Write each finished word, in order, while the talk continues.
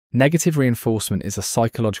Negative reinforcement is a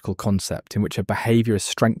psychological concept in which a behaviour is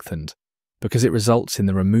strengthened because it results in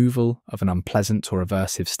the removal of an unpleasant or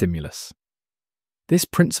aversive stimulus. This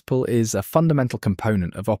principle is a fundamental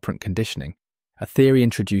component of operant conditioning, a theory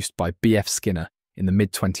introduced by B.F. Skinner in the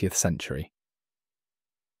mid-20th century.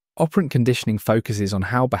 Operant conditioning focuses on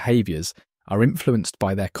how behaviours are influenced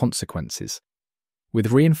by their consequences,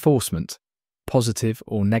 with reinforcement, positive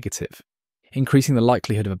or negative, increasing the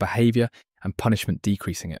likelihood of a behaviour and punishment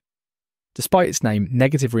decreasing it. Despite its name,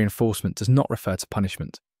 negative reinforcement does not refer to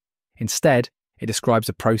punishment. Instead, it describes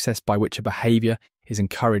a process by which a behaviour is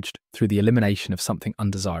encouraged through the elimination of something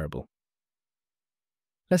undesirable.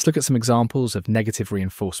 Let's look at some examples of negative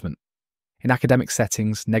reinforcement. In academic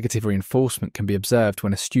settings, negative reinforcement can be observed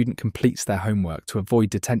when a student completes their homework to avoid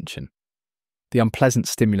detention. The unpleasant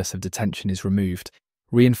stimulus of detention is removed,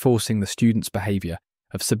 reinforcing the student's behaviour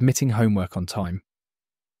of submitting homework on time.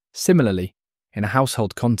 Similarly, in a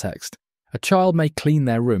household context, a child may clean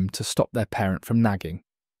their room to stop their parent from nagging.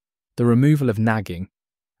 The removal of nagging,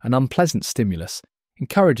 an unpleasant stimulus,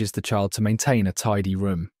 encourages the child to maintain a tidy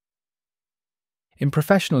room. In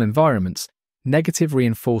professional environments, negative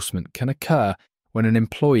reinforcement can occur when an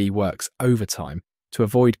employee works overtime to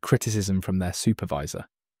avoid criticism from their supervisor.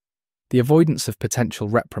 The avoidance of potential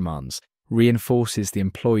reprimands reinforces the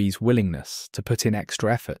employee's willingness to put in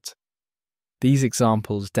extra effort. These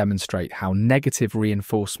examples demonstrate how negative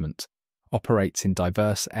reinforcement operates in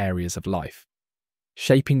diverse areas of life,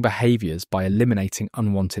 shaping behaviours by eliminating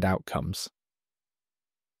unwanted outcomes.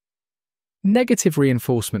 Negative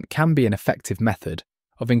reinforcement can be an effective method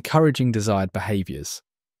of encouraging desired behaviours.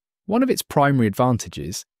 One of its primary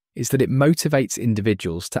advantages is that it motivates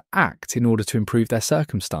individuals to act in order to improve their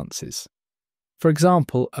circumstances. For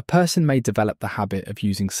example, a person may develop the habit of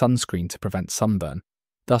using sunscreen to prevent sunburn,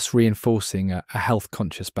 thus reinforcing a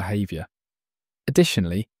health-conscious behaviour.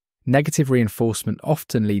 Additionally, negative reinforcement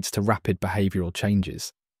often leads to rapid behavioural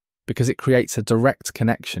changes, because it creates a direct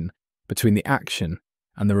connection between the action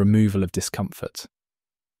and the removal of discomfort.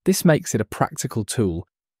 This makes it a practical tool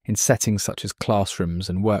in settings such as classrooms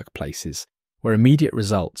and workplaces, where immediate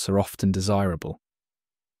results are often desirable.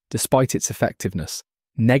 Despite its effectiveness,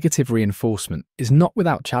 negative reinforcement is not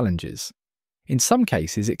without challenges. In some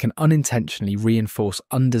cases, it can unintentionally reinforce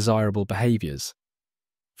undesirable behaviours.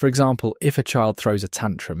 For example, if a child throws a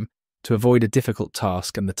tantrum to avoid a difficult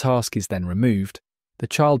task and the task is then removed, the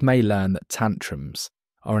child may learn that tantrums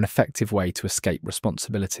are an effective way to escape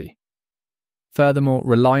responsibility. Furthermore,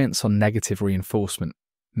 reliance on negative reinforcement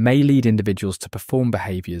may lead individuals to perform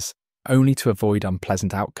behaviours only to avoid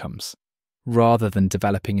unpleasant outcomes, rather than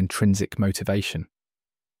developing intrinsic motivation.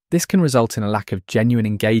 This can result in a lack of genuine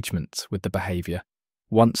engagement with the behaviour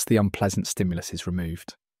once the unpleasant stimulus is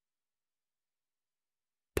removed.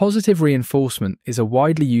 Positive reinforcement is a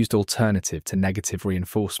widely used alternative to negative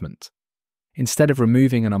reinforcement. Instead of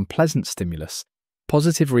removing an unpleasant stimulus,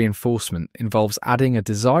 positive reinforcement involves adding a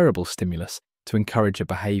desirable stimulus to encourage a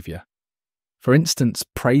behaviour. For instance,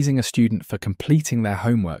 praising a student for completing their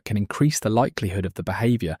homework can increase the likelihood of the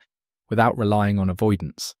behaviour without relying on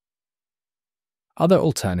avoidance. Other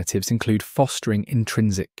alternatives include fostering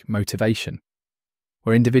intrinsic motivation,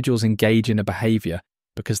 where individuals engage in a behaviour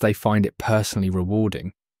because they find it personally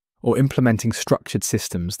rewarding, or implementing structured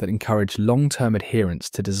systems that encourage long-term adherence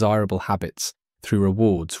to desirable habits through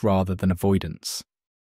rewards rather than avoidance.